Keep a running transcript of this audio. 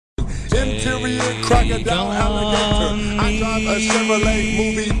Interior crocodile alligator. I drive a Chevrolet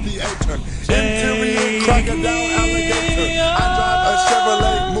movie theater. Interior crocodile alligator. I drive a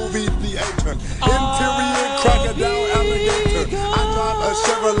Chevrolet movie theater. Interior crocodile alligator. I drive a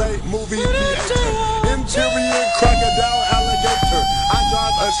Chevrolet movie theater. Interior crocodile alligator. I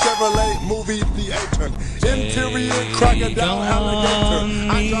drive a Chevrolet movie theater. Interior crocodile alligator.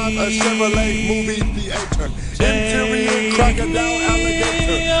 I drive a Chevrolet movie theater. Interior crocodile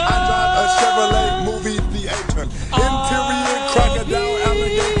alligator. I drive a Chevrolet movie theater. Interior crocodile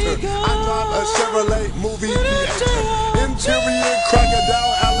alligator. I drive a Chevrolet movie theater. Interior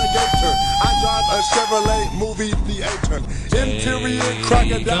crocodile alligator. I drive a Chevrolet movie theater. Interior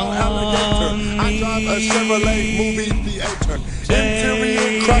crocodile alligator. I drive a Chevrolet movie theater.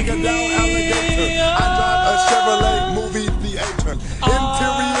 Interior crocodile alligator. I drive a Chevrolet movie theater.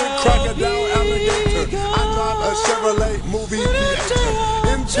 Interior crocodile alligator. I drive a Chevrolet movie theater.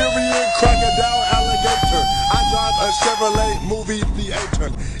 Interior crocodile alligator. I drive a Chevrolet movie theater.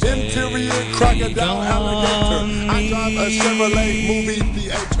 Interior crocodile alligator. I drive a Chevrolet movie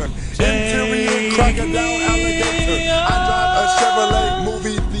theater. Interior crocodile alligator. I drive a Chevrolet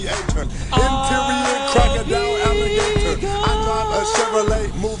movie theater. Interior crocodile alligator. I drive a Chevrolet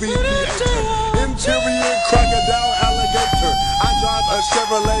movie theater. Interior crocodile alligator. I drive a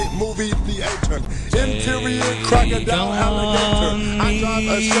Chevrolet movie theater. Interior crocodile alligator. I drive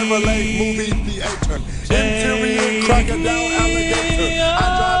a Chevrolet movie theater. Interior crocodile alligator. I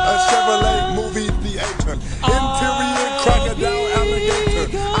drive a Chevrolet movie theater. Interior crocodile alligator.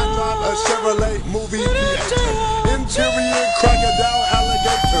 I drive a Chevrolet movie theater. Interior crocodile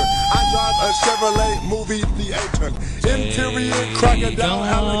alligator. I drive a Chevrolet movie theater. Interior crocodile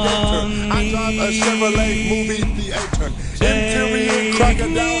alligator. I drive a Chevrolet movie theater. Interior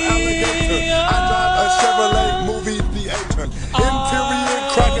crocodile alligator. I drive a Chevrolet movie theater. Interior crocodile alligator. I drive a Chevrolet movie theater. Interior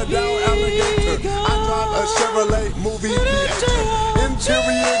crocodile alligator. I drive a Chevrolet movie theater.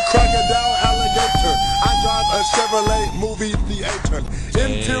 Interior crocodile alligator. I drive a Chevrolet movie theater.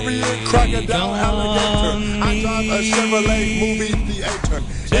 Interior crocodile alligator. I drive a Chevrolet movie theater.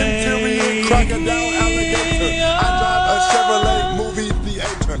 Interior crocodile alligator. I drive a Chevrolet movie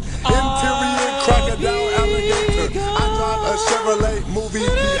theater. Interior crocodile alligator. I drive a Chevrolet movie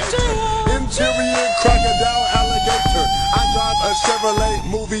theater. Interior crocodile alligator. I drive a Chevrolet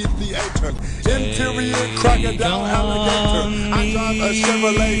movie theater. Interior crocodile alligator. I drive a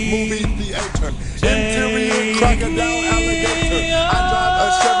Chevrolet movie theater. Interior crocodile alligator. I drive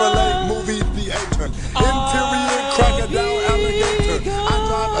a Chevrolet movie theater. Interior crocodile alligator. I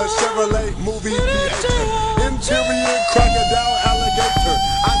drive a Chevrolet movie theater. Interior crocodile alligator.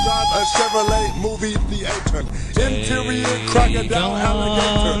 I drive a Chevrolet movie theater. Interior crocodile alligator.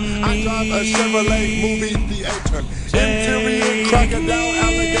 I drive a Chevrolet movie theater. Interior crocodile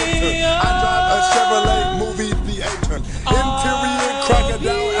alligator. I drive a Chevrolet movie theater. Interior crocodile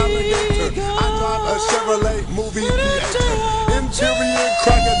alligator. I drive a Chevrolet movie theater. Interior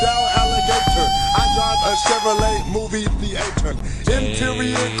crocodile alligator. I drive a Chevrolet movie theater.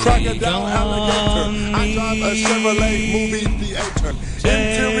 Interior crocodile alligator. I drive a Chevrolet movie theater.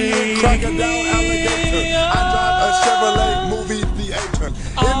 Interior crocodile alligator. I drive a Chevrolet movie theater.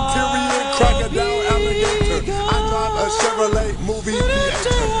 Interior crocodile alligator. I drive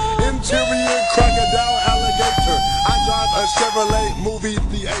a Chevrolet movie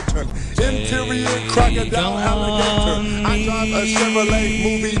theater. Interior crocodile alligator. I drive a Chevrolet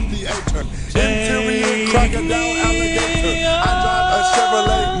movie theater. Interior crocodile alligator. I drive a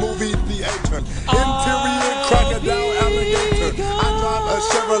Chevrolet movie theater. Interior crocodile alligator. I drive a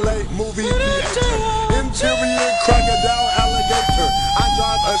Chevrolet movie theater. Interior crocodile alligator. I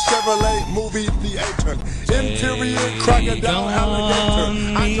drive a Chevrolet movie theater. Interior crocodile alligator.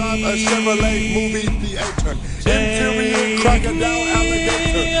 I drive a Chevrolet movie theater. Interior crocodile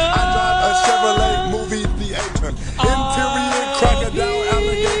alligator. I drive a Chevrolet movie theater. Interior crocodile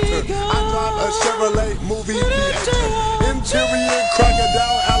alligator. I drive a Chevrolet movie theater. Interior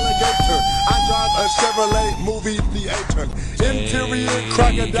crocodile alligator. I drive a Chevrolet movie theater. Interior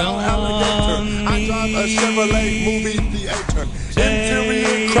crocodile alligator. I drive a Chevrolet movie theater.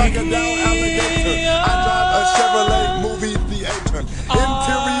 Interior crocodile alligator. I drive a Chevrolet movie theater.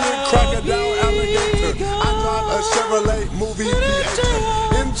 Interior crocodile alligator. I drive a Chevrolet movie theater.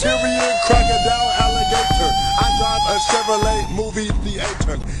 Interior crocodile alligator. I drive a Chevrolet movie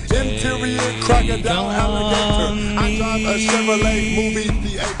theater. Interior crocodile alligator. I drive a Chevrolet movie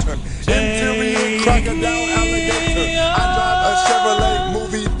theater. Interior crocodile alligator. I drive a Chevrolet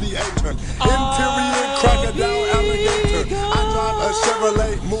movie theater. Interior crocodile alligator. I drive a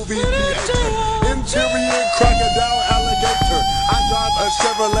Chevrolet movie theater. Interior crocodile alligator. I drive a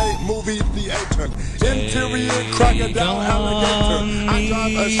Chevrolet Chevrolet movie theater. Interior crocodile alligator. I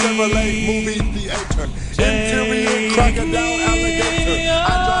drive a Chevrolet movie theater. Interior crocodile alligator.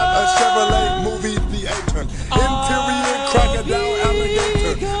 I drive a Chevrolet movie theater. Interior crocodile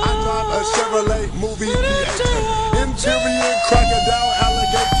alligator. I drive a Chevrolet movie theater. Interior crocodile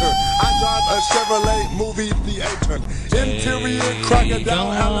alligator. I drive a Chevrolet movie theater. Interior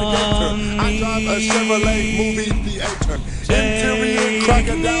crocodile alligator. I drive a Chevrolet movie theater. Interior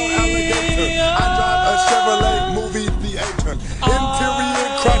crocodile alligator. I drive a Chevrolet movie theater. Interior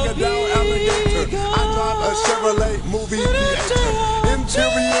crocodile alligator. I drive a Chevrolet movie theater.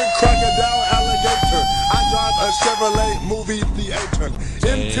 Interior crocodile alligator. I drive a Chevrolet movie theater.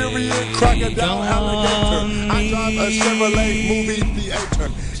 Interior crocodile alligator. I drive a Chevrolet movie theater.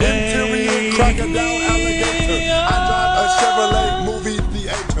 Interior crocodile alligator. I drive a Chevrolet movie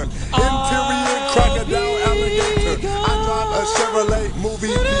theater. Interior crocodile alligator. I drive a Chevrolet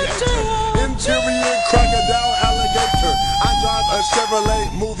movie theater. Interior crocodile alligator. I drive a Chevrolet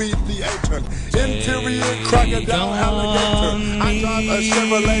movie theater. Interior crocodile alligator. I drive a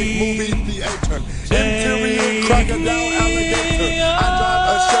Chevrolet movie theater. Interior crocodile alligator. I drive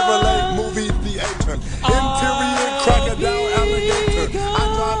a Chevrolet movie theater. Interior crocodile alligator. I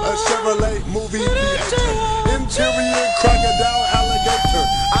drive a Chevrolet movie theater. Interior crocodile alligator.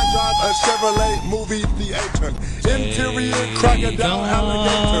 I drive a Chevrolet movie theater. Interior crocodile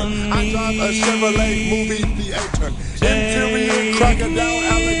alligator. I drive a Chevrolet movie theater. Interior crocodile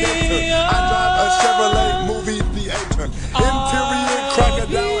alligator. I drive a Chevrolet movie theater. Interior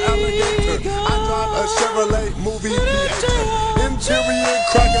crocodile alligator. I drive a Chevrolet movie theater. Interior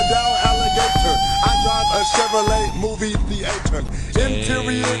crocodile alligator. I drive a Chevrolet movie theater.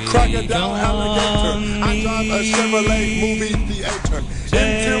 Interior crocodile alligator. I drive a Chevrolet movie theater.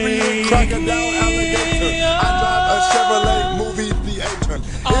 Interior crocodile alligator. I drive a Chevrolet movie theater.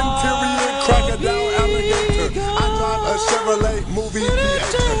 Interior crocodile alligator. I drive a Chevrolet movie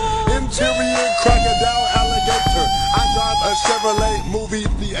theater. Interior crocodile alligator. I drive a Chevrolet movie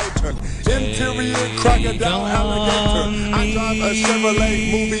theater. Interior crocodile alligator. I drive a Chevrolet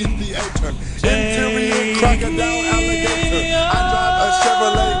movie theater. Interior crocodile alligator. I drive a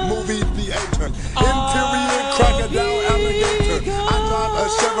Chevrolet movie theater. Interior crocodile alligator. I drive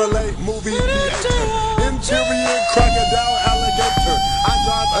a Chevrolet movie theater. Interior crocodile alligator. I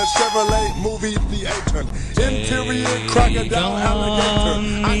drive a Chevrolet movie theater. Interior crocodile alligator.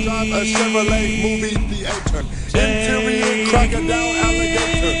 I drive a Chevrolet movie theater. Interior crocodile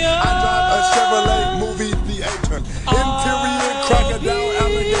alligator. I drive a Chevrolet movie theater. Interior crocodile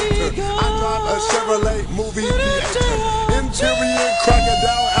alligator. I drive a Chevrolet movie theater. Interior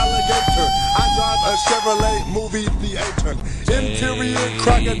crocodile alligator. I drive a Chevrolet movie theater. Interior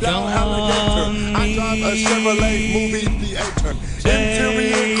crocodile alligator. I drive a Chevrolet movie theater.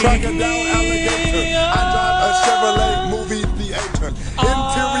 Interior crocodile alligator. I drive a Chevrolet movie theater.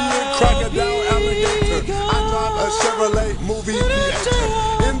 Interior crocodile alligator. I drive a Chevrolet movie theater.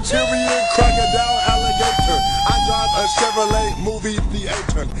 Interior crocodile alligator. I drive a Chevrolet movie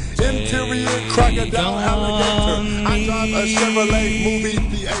theater. Interior crocodile alligator. I drive a Chevrolet movie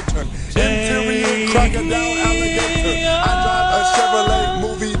theater. Interior crocodile alligator. I drive a Chevrolet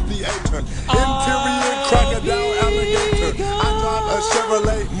movie theater. Interior crocodile alligator. I drive a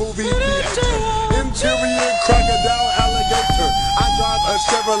Chevrolet movie theater. Interior crocodile alligator. I drive a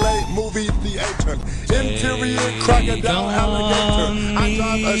Chevrolet movie theater. Interior crocodile alligator. I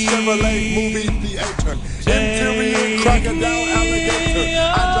drive a Chevrolet movie theater. Interior crocodile alligator.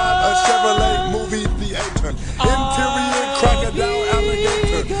 I drive a Chevrolet movie theater. Interior crocodile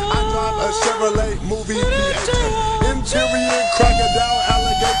alligator. I drive a Chevrolet movie theater. Interior crocodile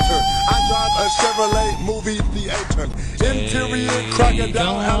alligator. I drive a Chevrolet movie theater. Interior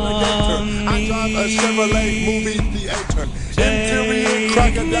crocodile alligator. I drive a Chevrolet movie theater. Interior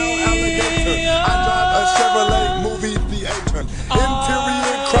crocodile alligator. I drive a Chevrolet movie theater. Interior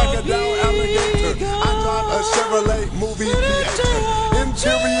crocodile alligator. I drive a Chevrolet movie theater.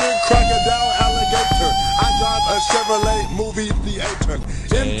 Interior crocodile alligator. I drive a Chevrolet movie theater.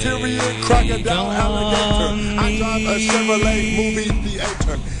 Interior crocodile alligator. I drive a Chevrolet movie theater.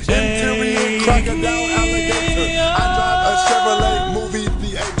 Interior crocodile alligator. I drive a Chevrolet movie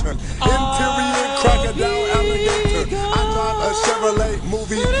theater. Interior crocodile alligator. I drive a Chevrolet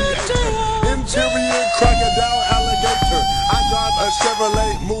movie theater. Interior crocodile alligator. I drive a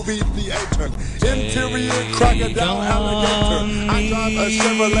Chevrolet movie theater. Interior crocodile alligator. I drive a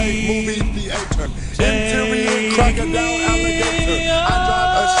Chevrolet movie theater. Interior crocodile alligator. I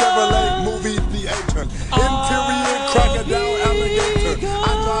drive a Chevrolet movie theater. Interior crocodile alligator.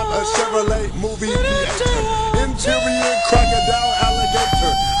 I drive a Chevrolet movie theater. Interior crocodile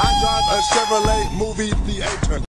alligator. Chevrolet movie theater.